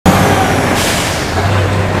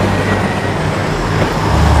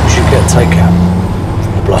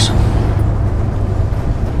Blossom.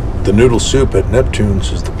 The noodle soup at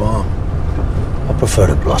Neptune's is the bomb. I prefer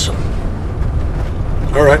to Blossom.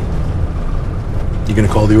 All right. You gonna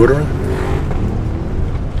call the order in?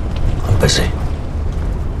 I'm busy.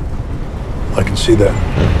 I can see that.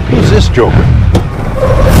 Who's this joker?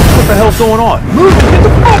 What the hell's going on? Move! Get the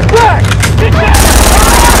fuck back! Get back!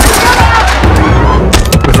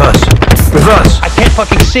 Reverse. Reverse. I can't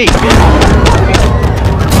fucking see.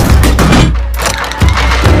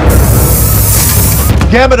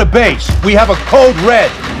 Gamma to base. We have a code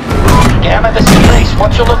red. Gamma, this is base.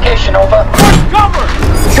 What's your location, over? Cover!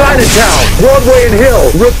 Chinatown, Broadway and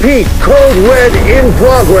Hill. Repeat, code red in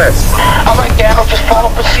progress. All right, Gamma, just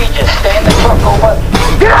follow procedures. Stay in the truck, over.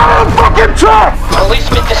 Get out of the fucking truck!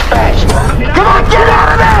 Policeman dispatched. Come on, get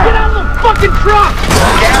out of there! Get out of the fucking truck!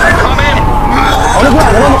 Gamma, come in. On the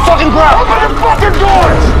ground, on the fucking ground! Open the fucking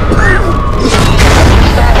doors!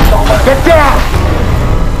 Status, over. Get down!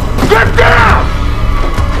 Get down!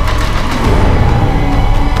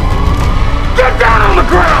 Get down on the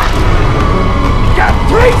ground! You got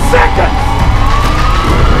 3 seconds!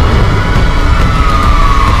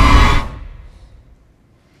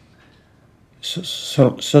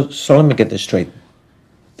 So let me get this straight.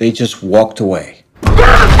 They just walked away. Get in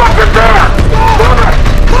the fucking van! Move it!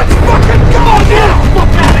 Let's fucking go now!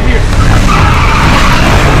 Fuck out of here!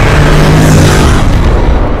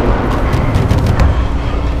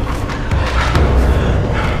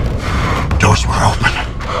 Doors were open.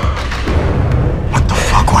 What the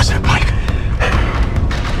fuck was it, Mike?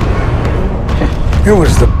 Here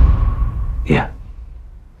was the... Yeah.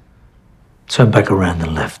 Turn back around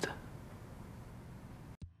and left.